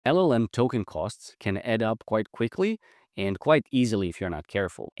LLM token costs can add up quite quickly and quite easily if you're not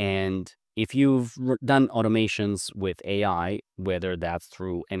careful. And if you've done automations with AI, whether that's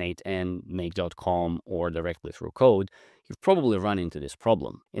through N8N, Make.com, or directly through code, you've probably run into this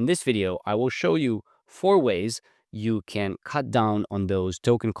problem. In this video, I will show you 4 ways you can cut down on those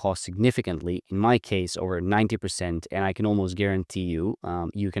token costs significantly, in my case, over 90%, and I can almost guarantee you,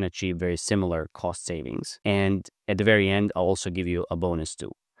 you can achieve very similar cost savings. And at the very end, I'll also give you a bonus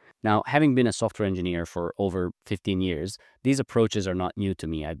too. Now, having been a software engineer for over 15 years, these approaches are not new to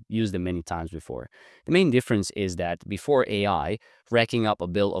me. I've used them many times before. The main difference is that before AI, racking up a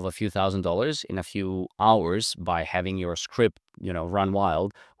bill of a few $1,000s in a few hours by having your script, run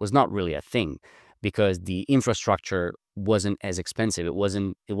wild was not really a thing because the infrastructure wasn't as expensive. It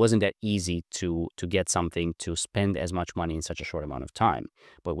wasn't that easy to get something to spend as much money in such a short amount of time.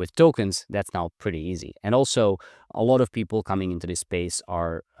 But with tokens, that's now pretty easy. And also, a lot of people coming into this space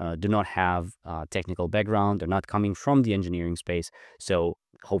do not have technical background. They're not coming from the engineering space. So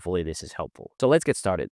hopefully this is helpful. So let's get started.